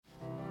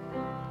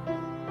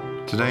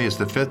Today is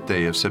the 5th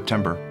day of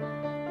September,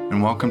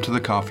 and welcome to the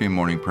Coffee and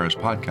Morning Prayers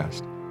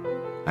podcast.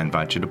 I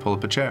invite you to pull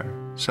up a chair,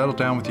 settle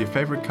down with your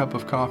favorite cup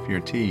of coffee or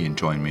tea, and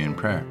join me in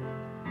prayer.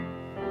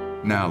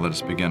 Now let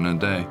us begin the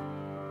day.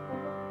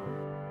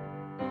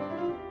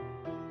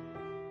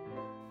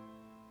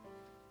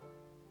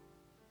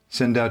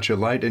 Send out your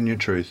light and your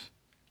truth,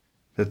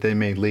 that they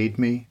may lead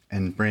me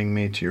and bring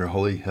me to your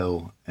holy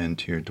hill and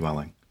to your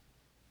dwelling.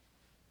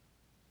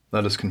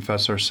 Let us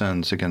confess our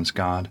sins against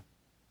God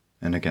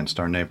and against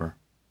our neighbor.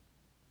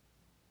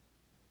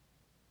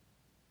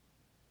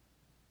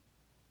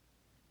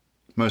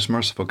 Most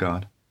merciful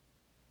God,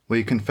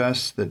 we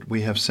confess that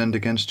we have sinned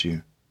against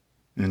you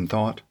in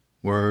thought,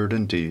 word,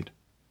 and deed,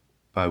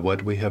 by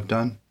what we have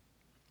done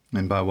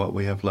and by what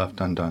we have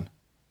left undone.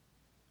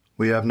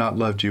 We have not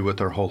loved you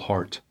with our whole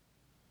heart.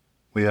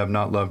 We have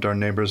not loved our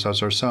neighbors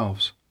as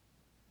ourselves.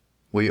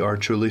 We are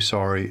truly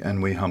sorry,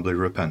 and we humbly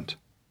repent.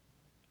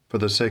 For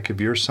the sake of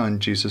your Son,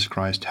 Jesus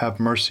Christ, have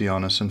mercy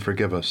on us and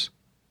forgive us,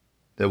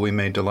 that we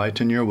may delight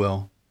in your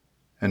will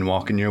and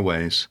walk in your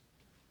ways,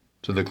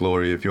 to the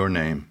glory of your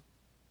name.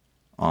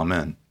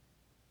 Amen.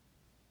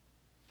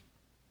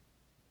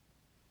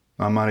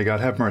 Almighty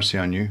God, have mercy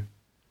on you,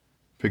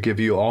 forgive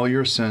you all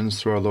your sins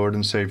through our Lord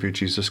and Savior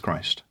Jesus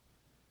Christ,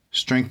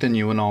 strengthen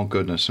you in all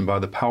goodness, and by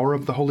the power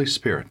of the Holy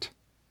Spirit,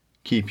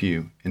 keep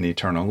you in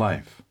eternal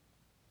life.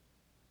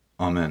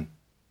 Amen.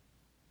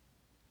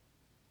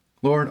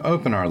 Lord,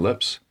 open our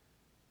lips,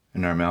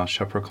 and our mouth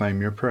shall proclaim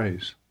your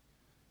praise.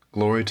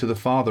 Glory to the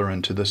Father,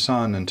 and to the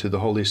Son, and to the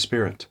Holy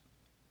Spirit,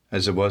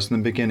 as it was in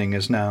the beginning,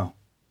 is now,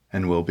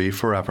 and will be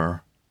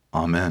forever.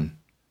 Amen.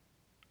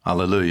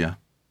 Alleluia.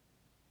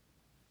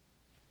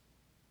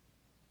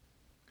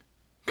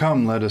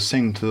 Come, let us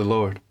sing to the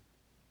Lord.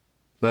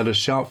 Let us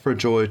shout for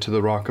joy to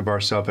the rock of our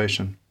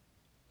salvation.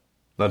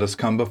 Let us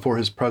come before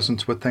his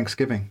presence with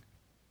thanksgiving,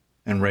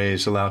 and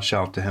raise a loud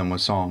shout to him with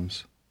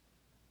psalms.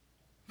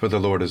 For the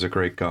Lord is a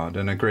great God,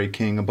 and a great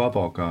King above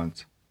all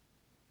gods.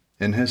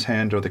 In his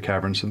hand are the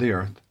caverns of the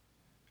earth,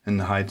 and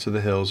the heights of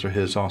the hills are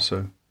his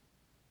also.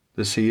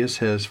 The sea is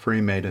his, for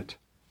he made it,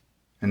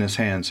 and his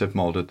hands have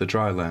molded the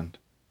dry land.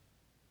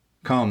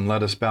 Come,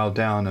 let us bow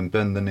down and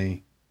bend the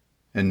knee,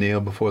 and kneel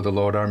before the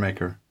Lord our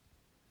Maker.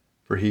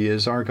 For he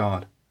is our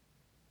God,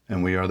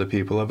 and we are the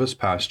people of his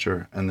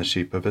pasture and the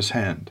sheep of his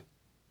hand.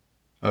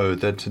 Oh,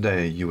 that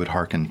today you would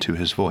hearken to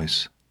his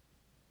voice.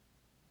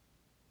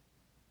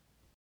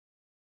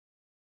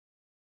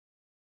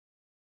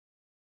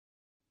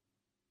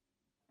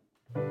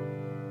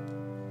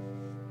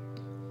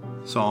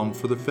 Psalm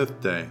for the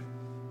 5th day.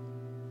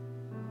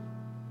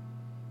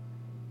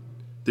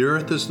 The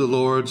earth is the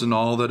Lord's and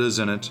all that is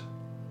in it,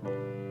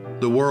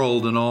 the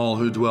world and all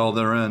who dwell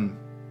therein.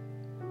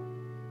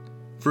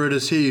 For it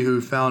is he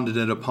who founded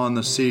it upon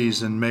the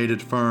seas and made it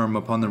firm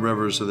upon the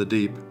rivers of the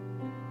deep.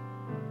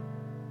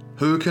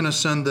 Who can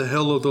ascend the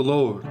hill of the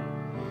Lord,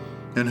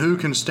 and who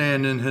can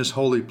stand in his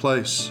holy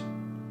place?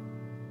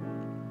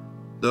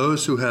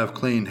 Those who have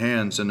clean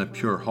hands and a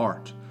pure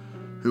heart,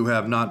 who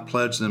have not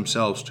pledged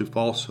themselves to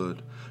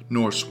falsehood,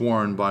 nor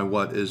sworn by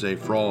what is a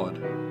fraud.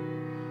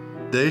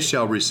 They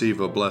shall receive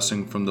a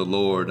blessing from the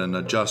Lord and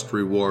a just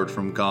reward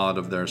from God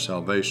of their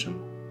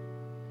salvation.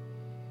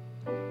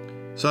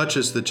 Such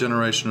is the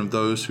generation of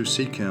those who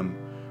seek him,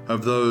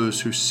 of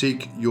those who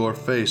seek your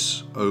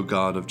face, O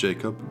God of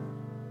Jacob.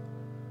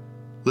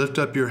 Lift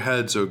up your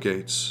heads, O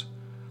gates.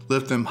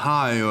 Lift them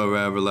high, O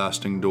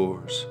everlasting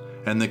doors,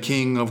 and the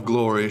King of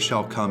glory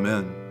shall come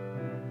in.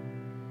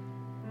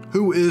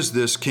 Who is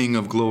this King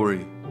of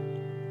glory?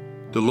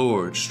 The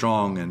Lord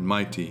strong and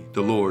mighty,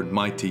 the Lord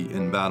mighty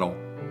in battle.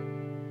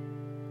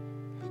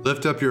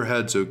 Lift up your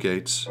heads, O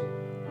gates.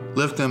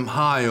 Lift them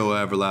high, O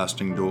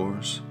everlasting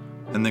doors,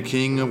 and the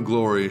King of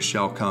glory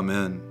shall come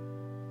in.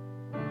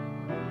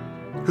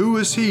 Who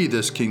is he,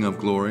 this King of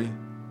glory?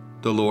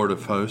 The Lord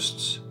of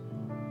hosts.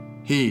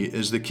 He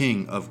is the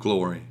King of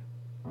glory.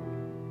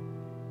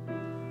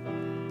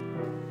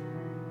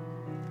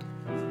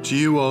 To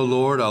you, O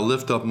Lord, I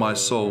lift up my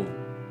soul.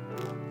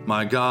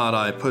 My God,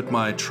 I put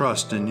my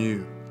trust in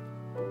you.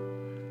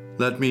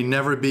 Let me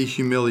never be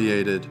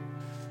humiliated,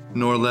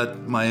 nor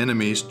let my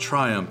enemies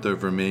triumph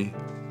over me.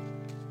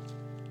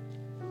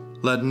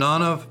 Let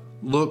none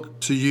look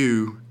to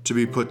you to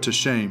be put to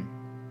shame.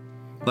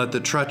 Let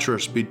the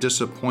treacherous be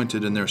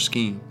disappointed in their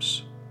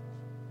schemes.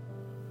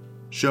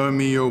 Show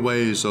me your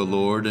ways, O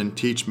Lord, and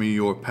teach me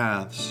your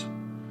paths.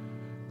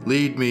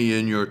 Lead me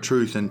in your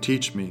truth and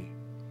teach me.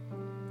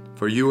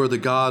 For you are the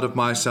God of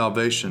my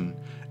salvation.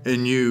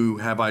 In you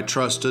have I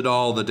trusted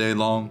all the day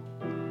long.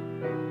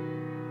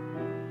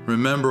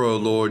 Remember, O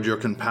Lord, your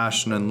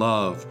compassion and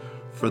love,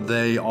 for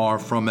they are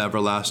from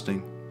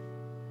everlasting.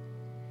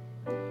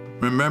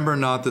 Remember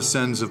not the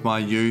sins of my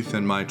youth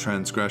and my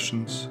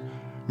transgressions.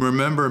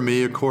 Remember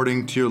me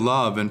according to your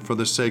love and for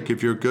the sake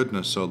of your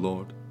goodness, O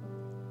Lord.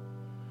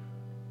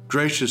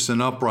 Gracious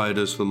and upright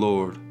is the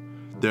Lord,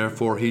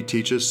 therefore he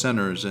teaches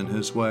sinners in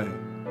his way.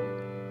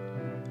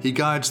 He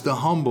guides the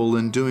humble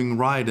in doing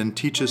right and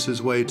teaches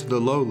his way to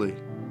the lowly.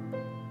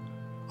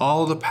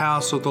 All the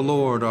paths of the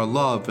Lord are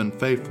love and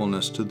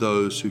faithfulness to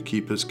those who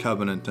keep his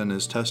covenant and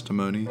his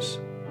testimonies.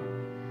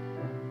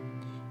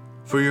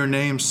 For your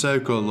name's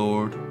sake, O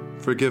Lord,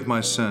 forgive my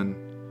sin,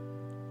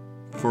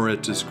 for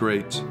it is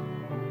great.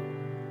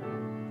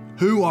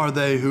 Who are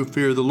they who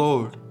fear the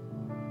Lord?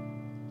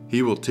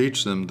 He will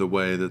teach them the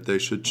way that they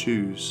should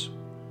choose.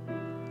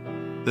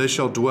 They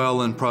shall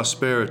dwell in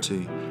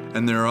prosperity,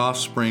 and their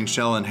offspring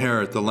shall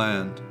inherit the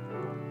land.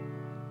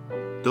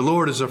 The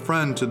Lord is a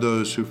friend to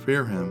those who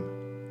fear him,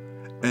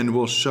 and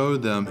will show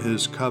them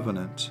his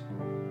covenant.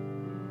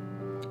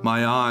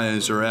 My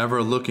eyes are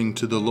ever looking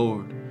to the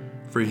Lord,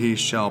 for he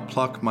shall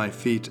pluck my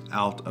feet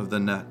out of the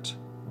net.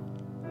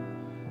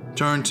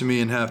 Turn to me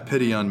and have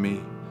pity on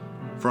me,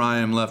 for I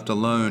am left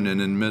alone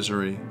and in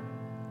misery.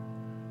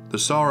 The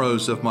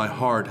sorrows of my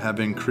heart have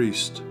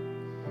increased.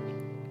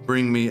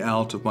 Bring me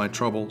out of my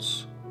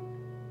troubles.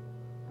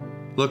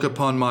 Look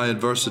upon my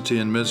adversity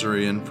and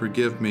misery, and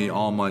forgive me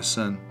all my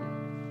sin.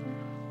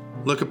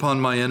 Look upon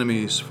my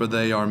enemies, for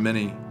they are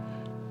many,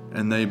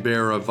 and they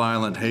bear a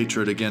violent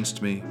hatred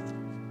against me.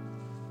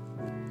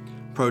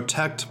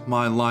 Protect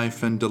my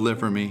life and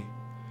deliver me.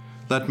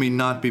 Let me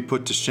not be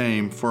put to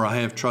shame, for I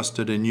have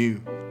trusted in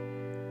you.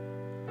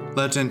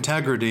 Let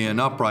integrity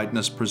and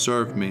uprightness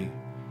preserve me,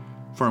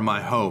 for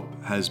my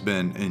hope has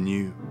been in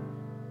you.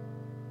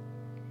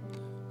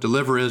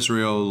 Deliver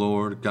Israel,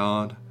 Lord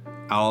God,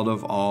 out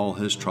of all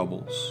his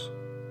troubles.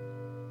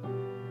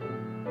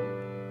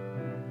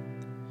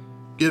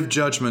 Give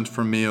judgment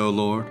for me, O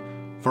Lord,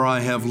 for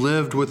I have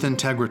lived with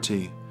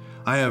integrity.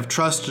 I have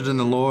trusted in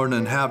the Lord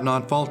and have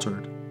not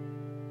faltered.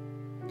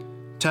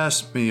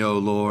 Test me, O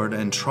Lord,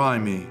 and try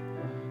me.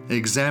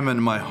 Examine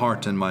my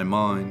heart and my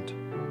mind.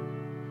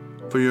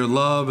 For your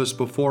love is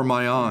before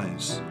my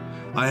eyes.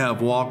 I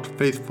have walked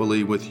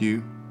faithfully with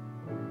you.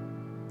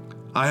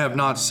 I have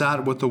not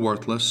sat with the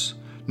worthless,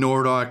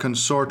 nor do I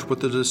consort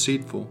with the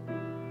deceitful.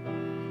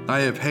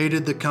 I have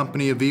hated the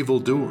company of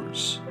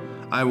evildoers.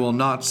 I will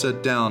not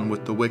sit down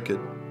with the wicked.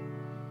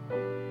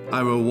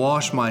 I will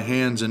wash my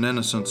hands in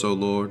innocence, O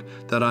Lord,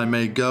 that I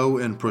may go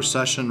in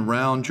procession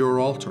round your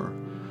altar,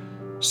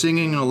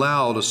 singing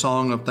aloud a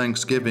song of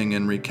thanksgiving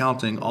and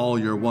recounting all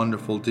your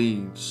wonderful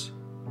deeds.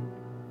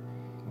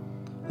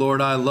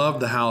 Lord, I love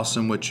the house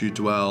in which you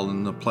dwell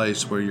and the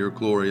place where your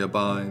glory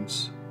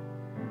abides.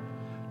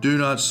 Do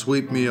not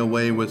sweep me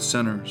away with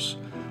sinners,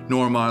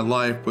 nor my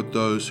life with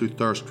those who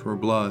thirst for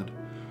blood,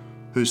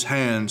 whose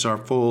hands are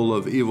full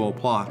of evil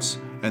plots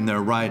and their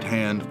right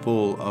hand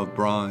full of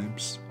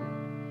bribes.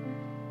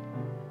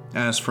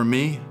 As for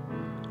me,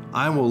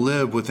 I will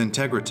live with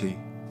integrity.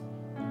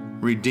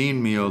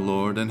 Redeem me, O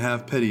Lord, and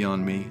have pity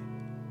on me.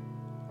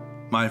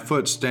 My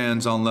foot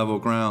stands on level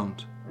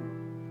ground.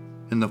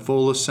 In the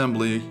full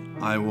assembly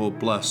I will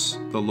bless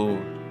the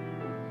Lord.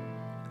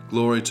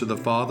 Glory to the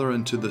Father,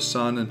 and to the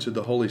Son, and to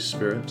the Holy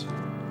Spirit,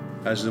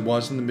 as it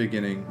was in the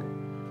beginning,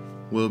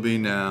 will be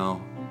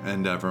now,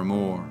 and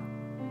evermore.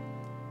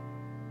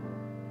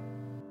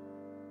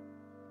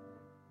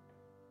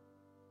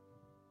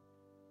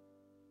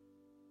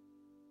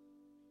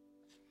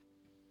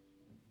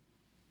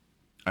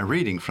 A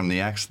reading from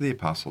the Acts of the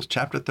Apostles,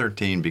 chapter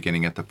 13,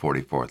 beginning at the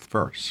 44th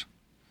verse.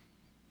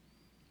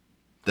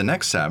 The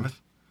next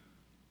Sabbath,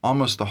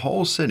 almost the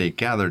whole city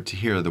gathered to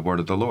hear the word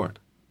of the Lord.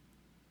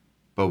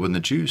 But when the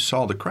Jews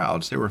saw the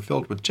crowds, they were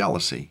filled with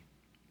jealousy,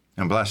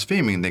 and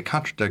blaspheming, they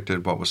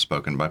contradicted what was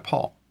spoken by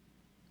Paul.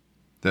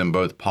 Then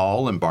both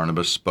Paul and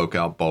Barnabas spoke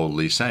out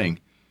boldly, saying,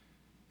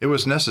 "It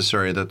was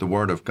necessary that the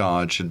word of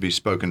God should be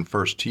spoken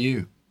first to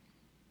you.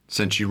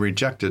 Since you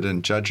rejected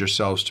and judge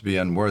yourselves to be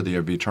unworthy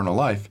of eternal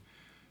life,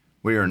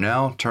 we are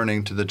now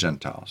turning to the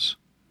Gentiles.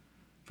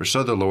 For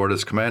so the Lord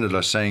has commanded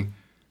us, saying,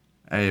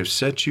 I have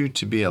set you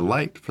to be a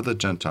light for the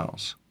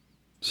Gentiles,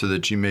 so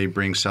that you may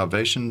bring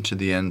salvation to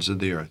the ends of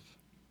the earth."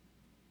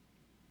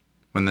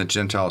 When the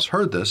Gentiles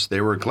heard this,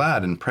 they were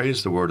glad and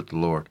praised the word of the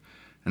Lord,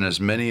 and as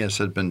many as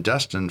had been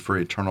destined for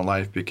eternal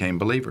life became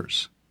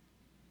believers.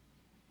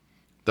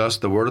 Thus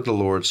the word of the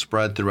Lord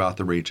spread throughout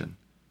the region.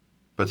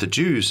 But the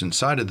Jews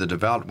incited the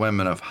devout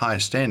women of high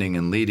standing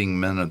and leading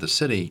men of the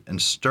city,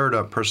 and stirred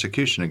up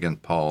persecution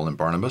against Paul and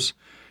Barnabas,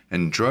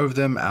 and drove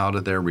them out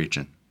of their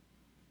region.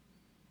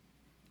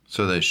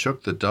 So they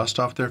shook the dust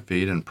off their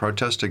feet and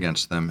protested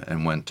against them,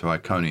 and went to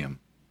Iconium.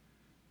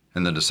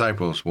 And the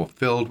disciples were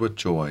filled with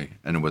joy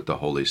and with the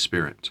Holy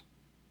Spirit.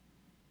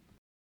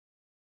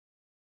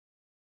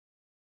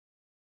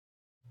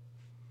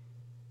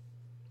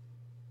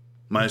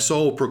 My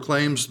soul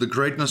proclaims the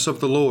greatness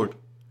of the Lord.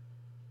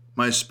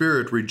 My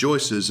spirit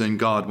rejoices in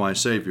God my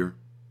Savior.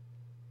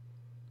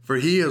 For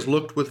he has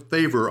looked with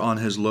favor on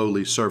his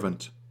lowly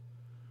servant.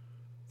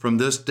 From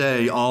this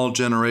day all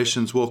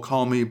generations will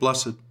call me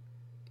blessed.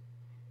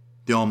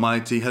 The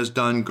Almighty has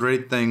done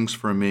great things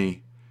for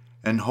me,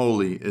 and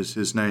holy is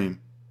his name.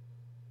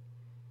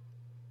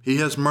 He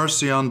has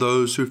mercy on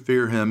those who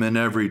fear him in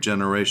every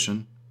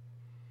generation.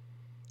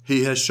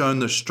 He has shown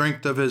the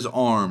strength of his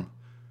arm.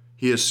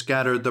 He has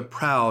scattered the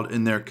proud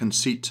in their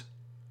conceit.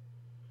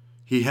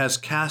 He has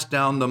cast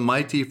down the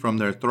mighty from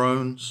their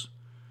thrones.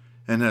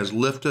 and has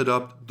lifted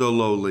up the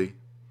lowly.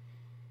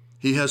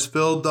 He has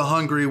filled the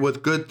hungry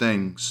with good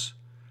things,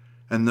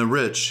 and the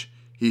rich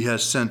he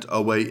has sent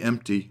away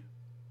empty.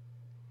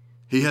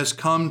 He has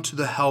come to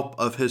the help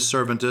of his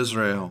servant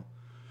Israel,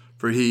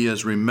 for he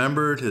has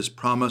remembered his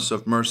promise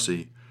of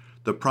mercy,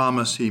 the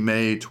promise he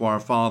made to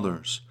our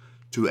fathers,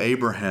 to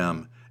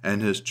Abraham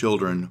and his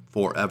children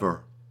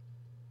forever.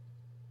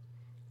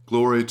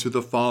 Glory to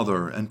the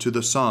Father, and to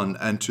the Son,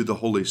 and to the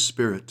Holy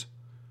Spirit,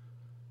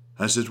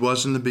 as it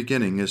was in the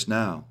beginning, is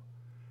now,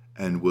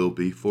 and will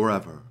be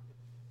forever.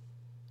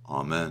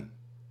 Amen.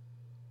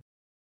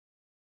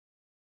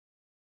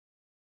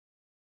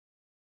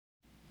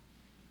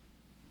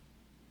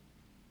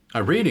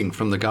 A reading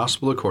from the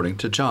Gospel according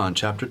to John,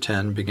 chapter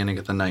 10, beginning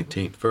at the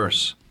 19th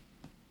verse.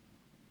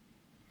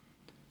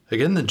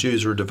 Again, the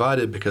Jews were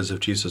divided because of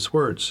Jesus'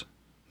 words.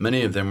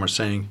 Many of them were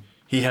saying,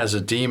 "He has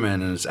a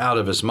demon and is out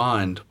of his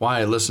mind.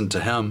 Why listen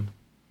to him?"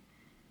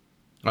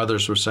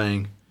 Others were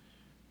saying,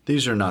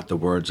 "These are not the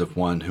words of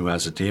one who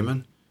has a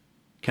demon.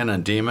 Can a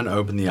demon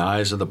open the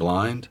eyes of the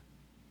blind?"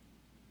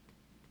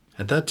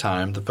 At that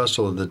time, the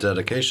festival of the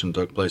dedication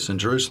took place in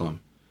Jerusalem.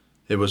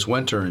 It was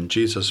winter, and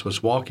Jesus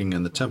was walking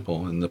in the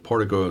temple in the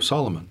portico of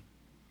Solomon.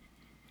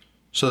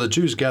 So the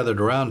Jews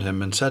gathered around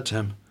him and said to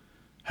him,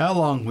 "How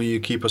long will you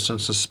keep us in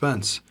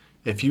suspense?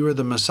 If you are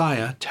the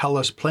Messiah, tell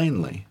us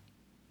plainly."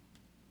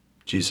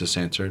 Jesus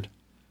answered,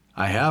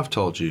 "I have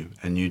told you,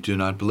 and you do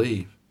not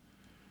believe.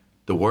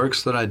 The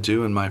works that I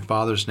do in my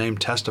Father's name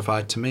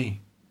testify to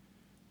me.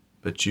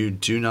 But you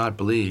do not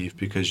believe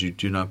because you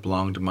do not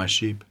belong to my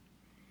sheep.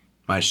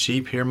 My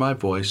sheep hear my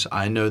voice,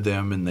 I know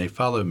them, and they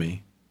follow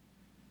me.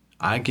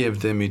 I give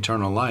them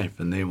eternal life,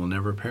 and they will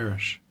never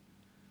perish.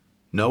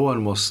 No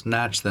one will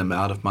snatch them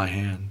out of my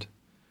hand.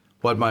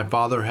 What my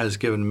Father has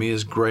given me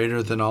is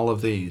greater than all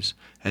of these,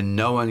 and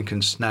no one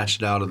can snatch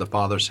it out of the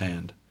Father's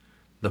hand.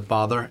 The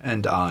Father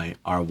and I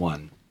are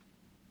one."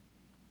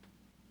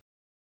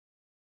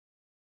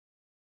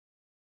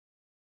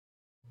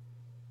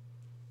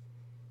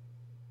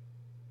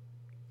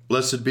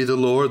 Blessed be the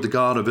Lord, the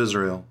God of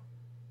Israel.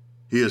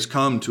 He has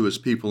come to his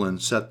people and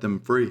set them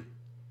free.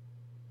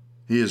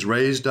 He has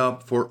raised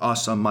up for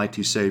us a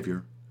mighty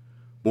Savior,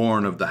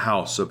 born of the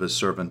house of his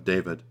servant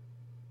David.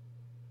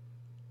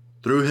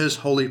 Through his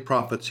holy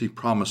prophets he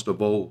promised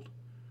of old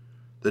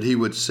that he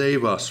would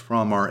save us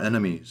from our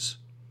enemies,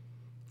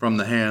 from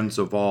the hands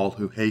of all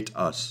who hate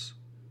us.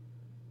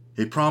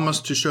 He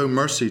promised to show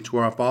mercy to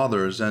our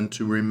fathers and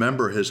to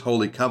remember his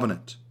holy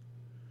covenant.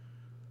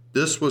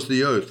 This was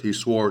the oath he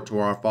swore to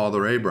our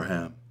father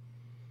Abraham,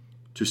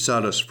 to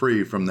set us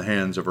free from the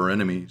hands of our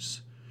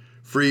enemies,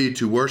 free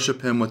to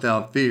worship him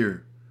without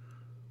fear,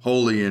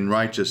 holy and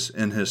righteous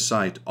in his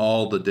sight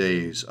all the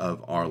days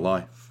of our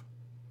life.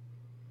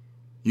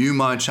 You,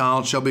 my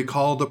child, shall be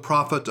called the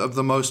prophet of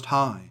the Most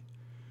High,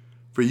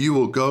 for you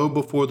will go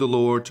before the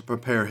Lord to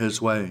prepare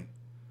his way,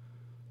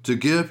 to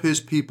give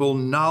his people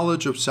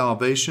knowledge of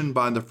salvation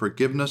by the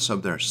forgiveness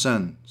of their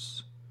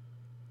sins.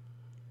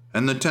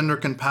 And the tender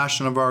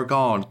compassion of our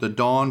God, the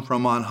dawn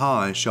from on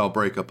high, shall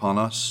break upon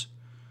us,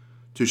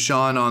 to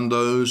shine on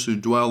those who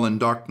dwell in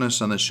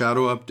darkness and the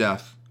shadow of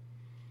death,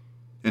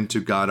 and to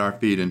guide our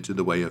feet into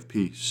the way of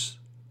peace.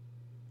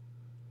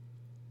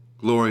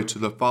 Glory to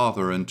the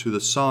Father, and to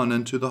the Son,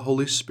 and to the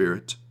Holy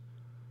Spirit,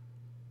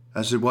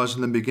 as it was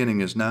in the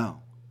beginning, is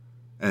now,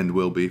 and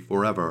will be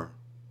forever.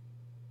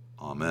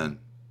 Amen.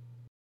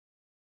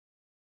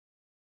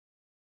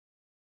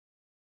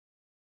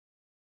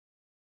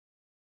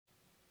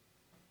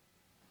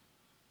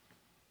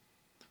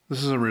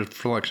 This is a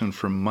reflection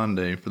from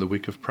Monday for the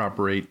week of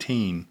Proper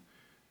 18,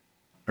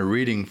 a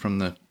reading from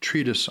the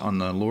treatise on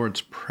the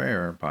Lord's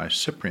Prayer by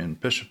Cyprian,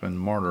 bishop and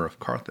martyr of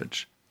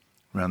Carthage,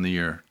 around the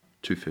year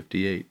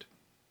 258.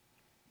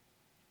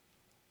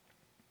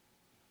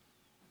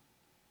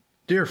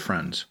 Dear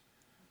friends,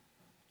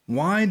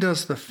 why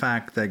does the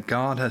fact that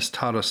God has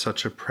taught us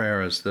such a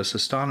prayer as this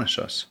astonish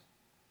us?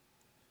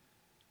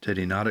 Did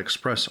he not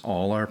express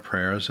all our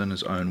prayers in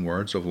his own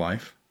words of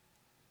life?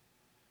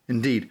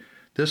 Indeed,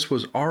 this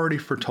was already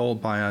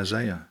foretold by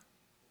Isaiah.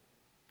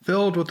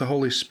 Filled with the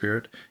Holy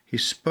Spirit, he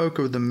spoke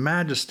of the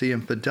majesty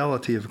and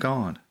fidelity of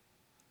God.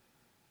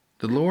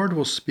 The Lord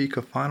will speak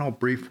a final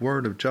brief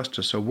word of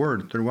justice, a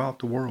word throughout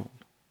the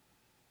world.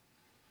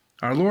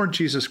 Our Lord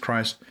Jesus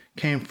Christ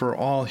came for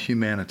all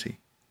humanity.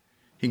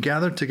 He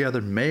gathered together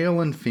male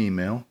and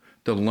female,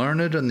 the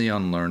learned and the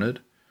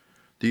unlearned,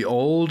 the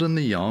old and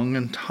the young,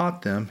 and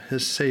taught them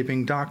his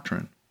saving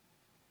doctrine.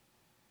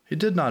 He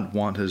did not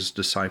want his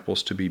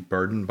disciples to be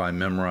burdened by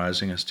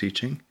memorizing his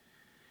teaching.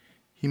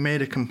 He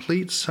made a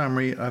complete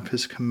summary of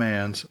his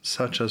commands,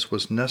 such as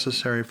was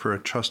necessary for a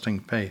trusting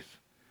faith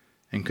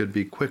and could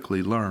be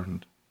quickly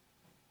learned.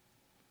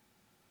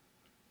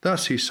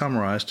 Thus he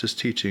summarized his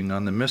teaching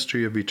on the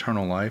mystery of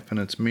eternal life and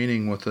its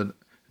meaning with an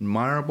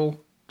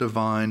admirable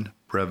divine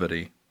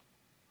brevity.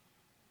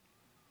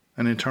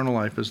 And eternal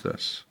life is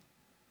this: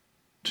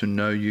 to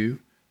know you,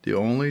 the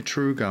only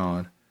true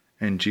God,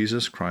 and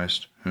Jesus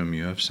Christ, whom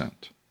you have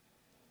sent.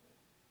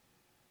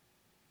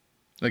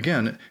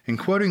 Again, in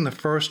quoting the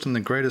first and the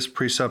greatest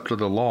precept of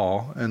the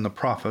law and the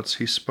prophets,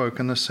 he spoke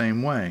in the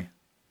same way.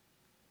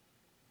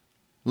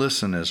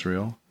 Listen,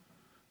 Israel,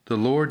 the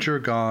Lord your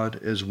God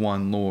is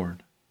one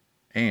Lord,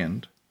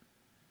 and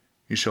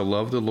you shall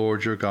love the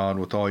Lord your God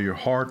with all your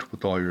heart,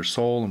 with all your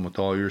soul, and with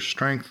all your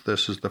strength.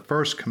 This is the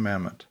first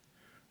commandment.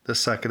 The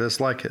second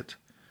is like it.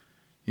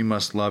 You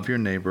must love your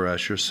neighbor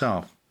as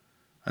yourself.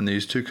 And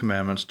these two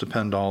commandments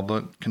depend all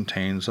that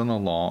contains in the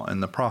law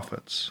and the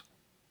prophets.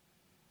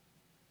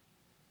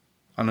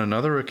 On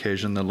another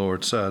occasion, the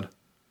Lord said,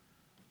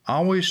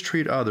 always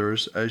treat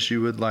others as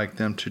you would like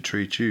them to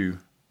treat you.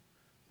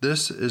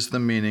 This is the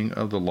meaning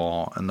of the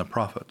law and the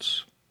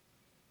prophets.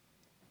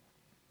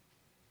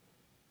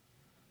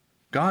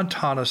 God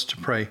taught us to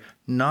pray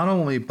not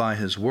only by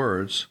His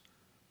words,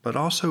 but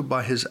also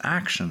by His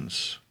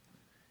actions.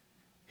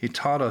 He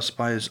taught us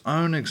by His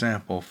own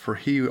example, for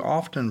He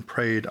often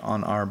prayed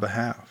on our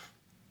behalf.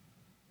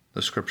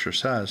 The Scripture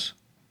says,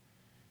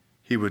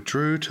 He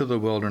withdrew to the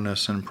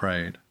wilderness and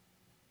prayed.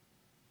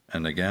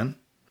 And again,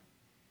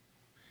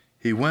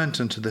 He went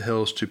into the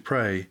hills to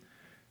pray,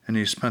 and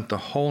He spent the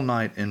whole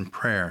night in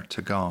prayer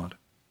to God.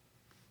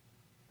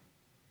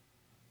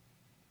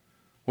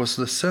 Was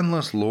the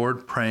sinless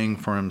Lord praying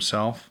for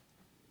Himself?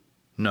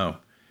 No,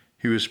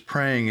 He was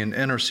praying and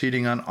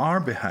interceding on our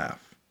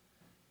behalf.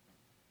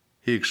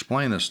 He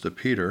explained this to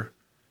Peter.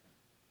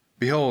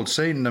 Behold,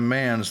 Satan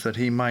demands that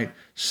he might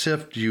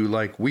sift you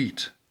like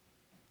wheat,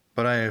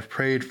 but I have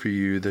prayed for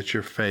you that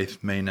your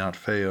faith may not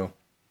fail.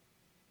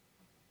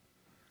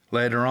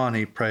 Later on,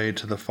 he prayed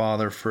to the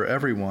Father for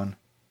everyone.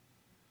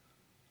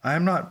 I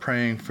am not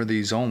praying for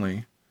these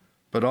only,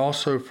 but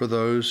also for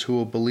those who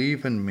will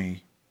believe in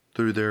me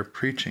through their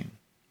preaching,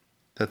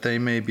 that they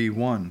may be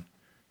one,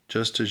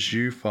 just as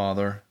you,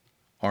 Father,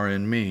 are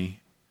in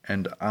me,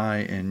 and I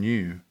in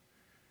you,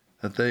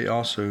 that they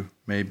also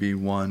may be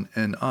one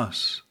in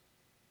us.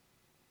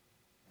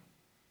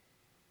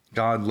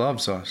 God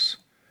loves us.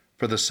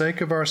 For the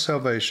sake of our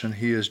salvation,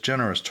 He is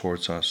generous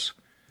towards us.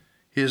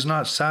 He is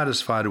not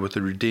satisfied with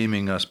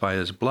redeeming us by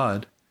His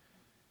blood.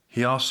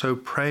 He also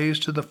prays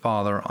to the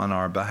Father on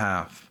our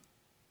behalf.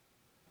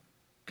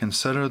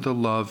 Consider the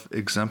love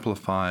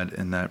exemplified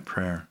in that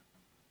prayer.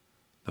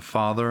 The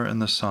Father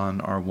and the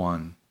Son are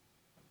one.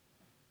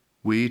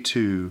 We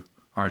too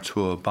are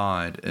to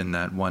abide in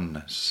that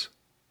oneness.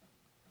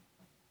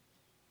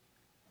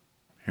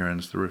 Here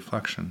ends the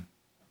reflection.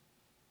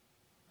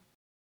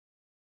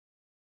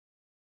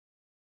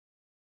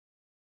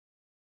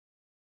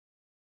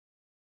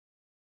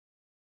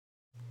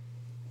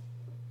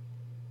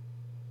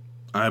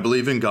 I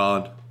believe in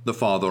God, the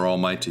Father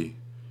Almighty,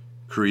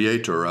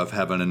 Creator of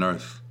heaven and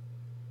earth.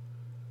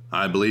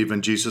 I believe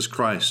in Jesus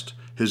Christ,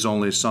 His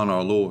only Son,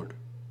 our Lord.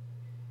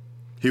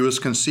 He was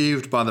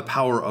conceived by the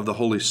power of the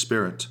Holy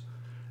Spirit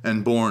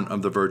and born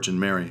of the Virgin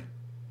Mary,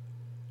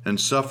 and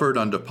suffered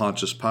under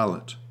Pontius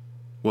Pilate,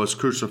 was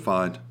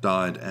crucified,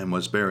 died, and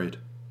was buried.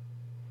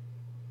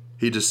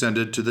 He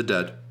descended to the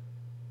dead.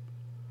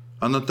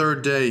 On the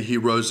third day He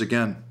rose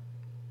again.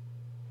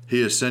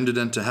 He ascended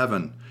into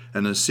heaven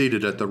and is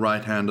seated at the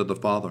right hand of the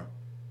Father.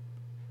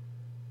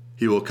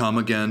 He will come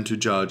again to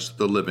judge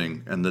the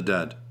living and the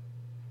dead.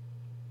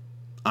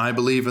 I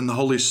believe in the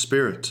Holy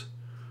Spirit,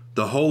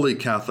 the Holy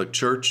Catholic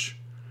Church,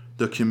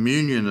 the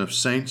communion of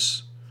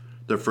saints,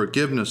 the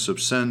forgiveness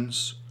of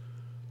sins,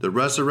 the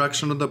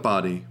resurrection of the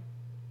body,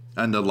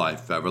 and the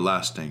life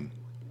everlasting.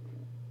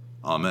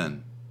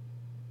 Amen.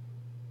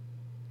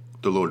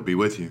 The Lord be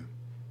with you,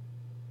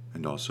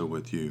 and also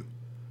with you.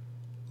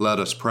 Let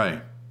us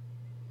pray.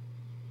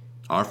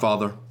 Our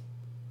Father,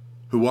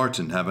 who art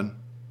in heaven,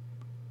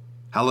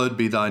 hallowed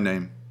be thy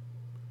name.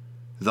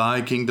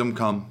 Thy kingdom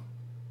come,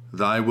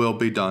 thy will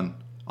be done,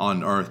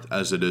 on earth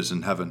as it is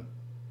in heaven.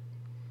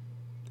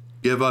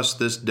 Give us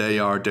this day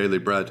our daily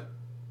bread,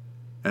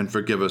 and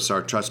forgive us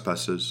our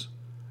trespasses,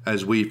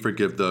 as we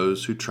forgive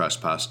those who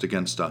trespass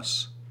against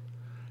us.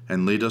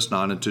 And lead us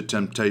not into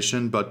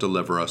temptation, but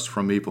deliver us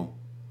from evil.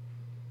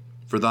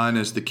 For thine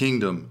is the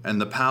kingdom,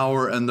 and the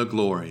power, and the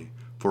glory,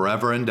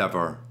 forever and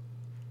ever.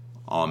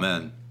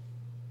 Amen.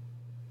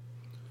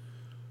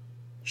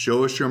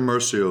 Show us your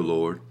mercy, O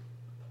Lord,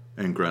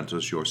 and grant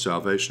us your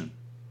salvation.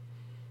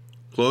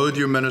 Clothe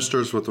your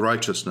ministers with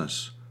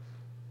righteousness.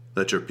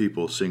 Let your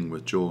people sing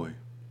with joy.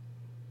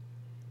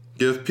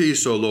 Give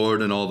peace, O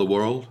Lord, in all the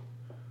world,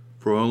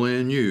 for only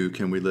in you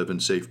can we live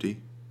in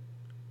safety.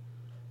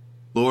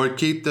 Lord,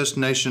 keep this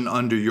nation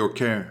under your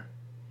care,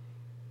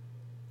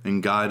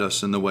 and guide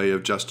us in the way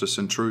of justice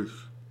and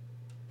truth.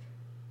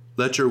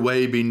 Let your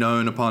way be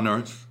known upon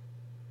earth,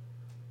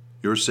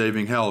 your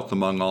saving health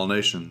among all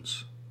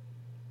nations.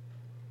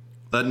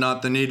 Let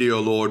not the needy, O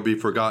Lord, be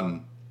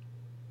forgotten,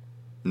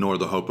 nor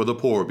the hope of the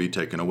poor be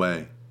taken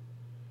away.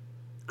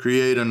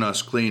 Create in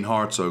us clean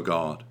hearts, O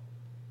God,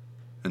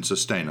 and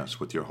sustain us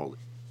with your holy.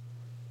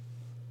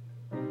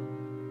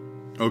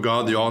 O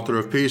God, the author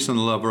of peace and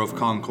the lover of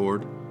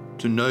concord,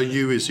 to know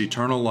you is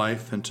eternal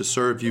life, and to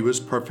serve you is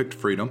perfect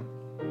freedom.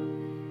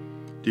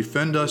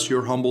 Defend us,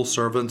 your humble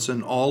servants,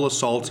 in all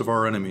assaults of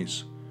our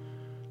enemies,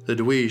 that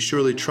we,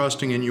 surely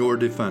trusting in your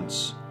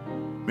defense,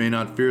 may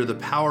not fear the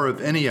power of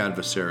any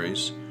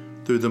adversaries,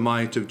 through the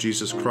might of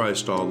Jesus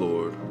Christ our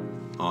Lord.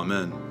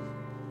 Amen.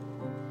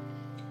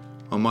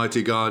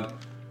 Almighty God,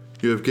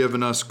 you have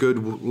given us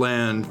good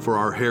land for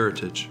our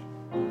heritage.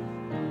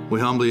 We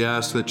humbly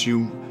ask that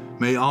you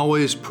may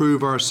always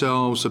prove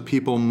ourselves a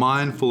people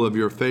mindful of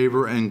your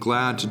favor and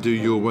glad to do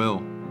your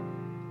will.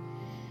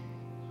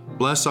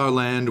 Bless our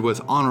land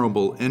with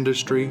honorable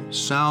industry,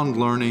 sound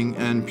learning,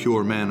 and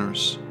pure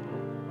manners.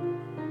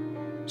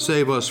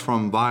 Save us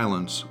from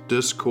violence,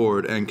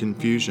 discord, and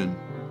confusion,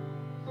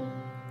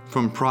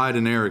 from pride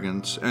and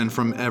arrogance, and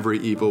from every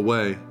evil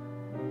way.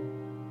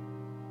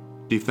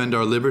 Defend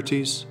our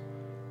liberties,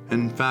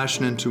 and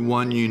fashion into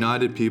one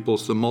united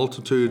peoples the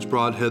multitudes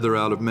brought hither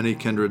out of many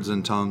kindreds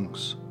and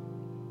tongues.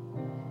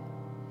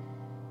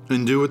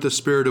 Endue with the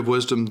spirit of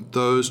wisdom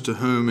those to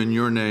whom in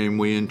your name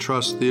we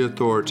entrust the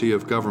authority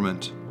of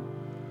government,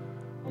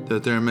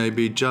 that there may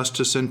be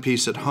justice and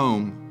peace at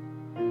home,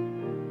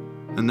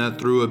 and that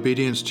through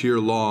obedience to your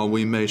law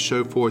we may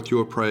show forth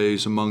your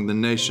praise among the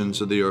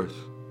nations of the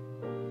earth.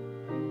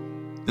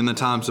 In the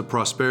times of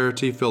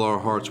prosperity, fill our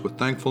hearts with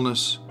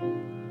thankfulness,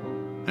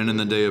 and in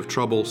the day of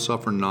trouble,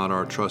 suffer not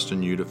our trust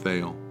in you to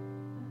fail.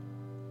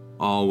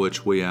 All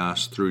which we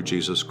ask through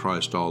Jesus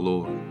Christ our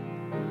Lord.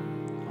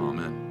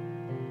 Amen.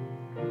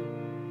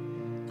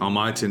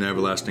 Almighty and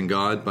everlasting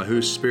God, by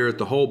whose Spirit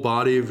the whole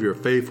body of your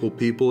faithful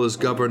people is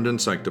governed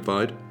and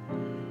sanctified,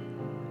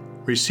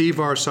 receive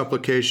our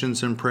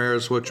supplications and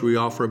prayers which we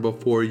offer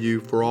before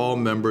you for all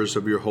members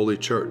of your holy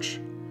church,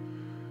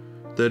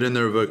 that in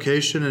their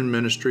vocation and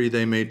ministry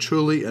they may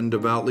truly and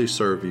devoutly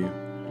serve you,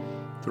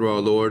 through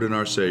our Lord and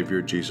our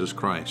Savior, Jesus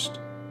Christ.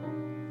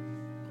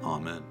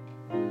 Amen.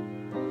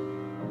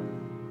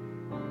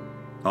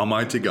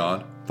 Almighty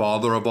God,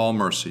 Father of all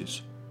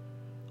mercies,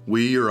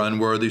 we, your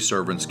unworthy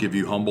servants, give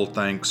you humble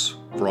thanks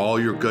for all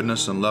your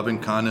goodness and loving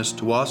kindness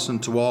to us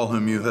and to all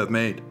whom you have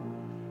made.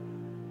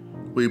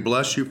 We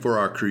bless you for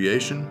our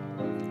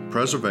creation,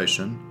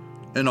 preservation,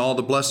 and all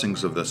the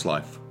blessings of this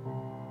life,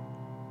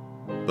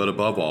 but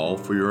above all,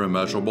 for your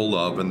immeasurable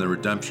love and the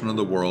redemption of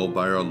the world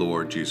by our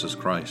Lord Jesus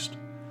Christ,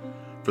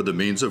 for the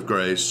means of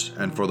grace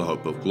and for the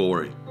hope of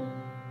glory.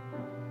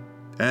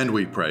 And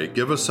we pray,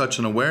 give us such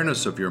an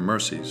awareness of your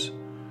mercies,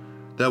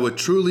 that with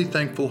truly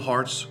thankful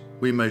hearts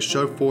we may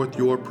show forth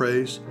your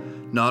praise,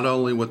 not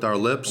only with our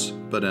lips,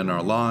 but in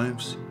our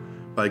lives,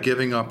 by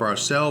giving up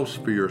ourselves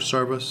for your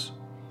service,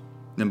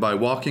 and by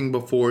walking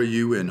before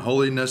you in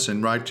holiness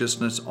and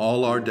righteousness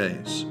all our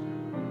days.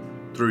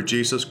 Through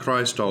Jesus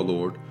Christ our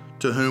Lord,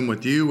 to whom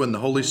with you and the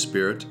Holy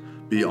Spirit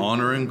be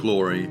honor and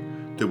glory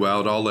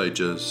throughout all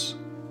ages.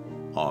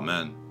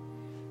 Amen.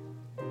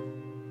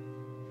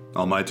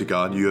 Almighty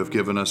God, you have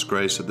given us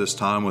grace at this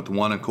time with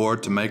one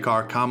accord to make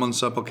our common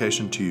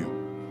supplication to you.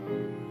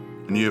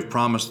 And you have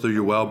promised through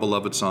your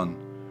well-beloved Son,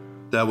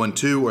 that when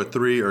 2 or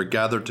 3 are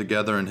gathered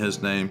together in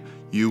his name,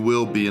 you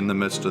will be in the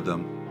midst of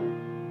them.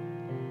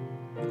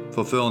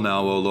 Fulfill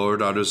now, O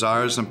Lord, our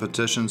desires and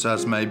petitions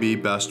as may be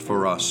best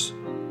for us,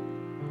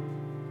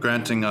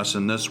 granting us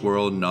in this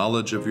world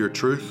knowledge of your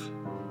truth,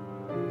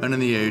 and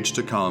in the age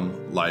to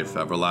come, life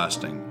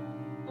everlasting.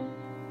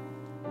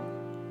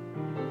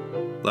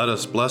 Let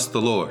us bless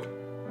the Lord.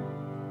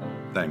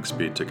 Thanks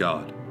be to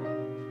God.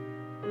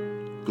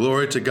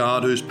 Glory to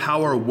God, whose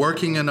power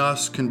working in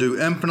us can do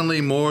infinitely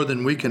more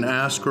than we can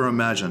ask or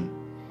imagine.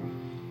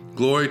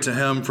 Glory to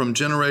him from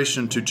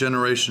generation to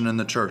generation in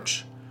the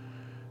church,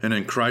 and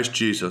in Christ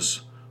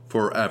Jesus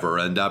forever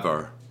and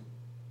ever.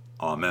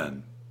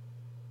 Amen.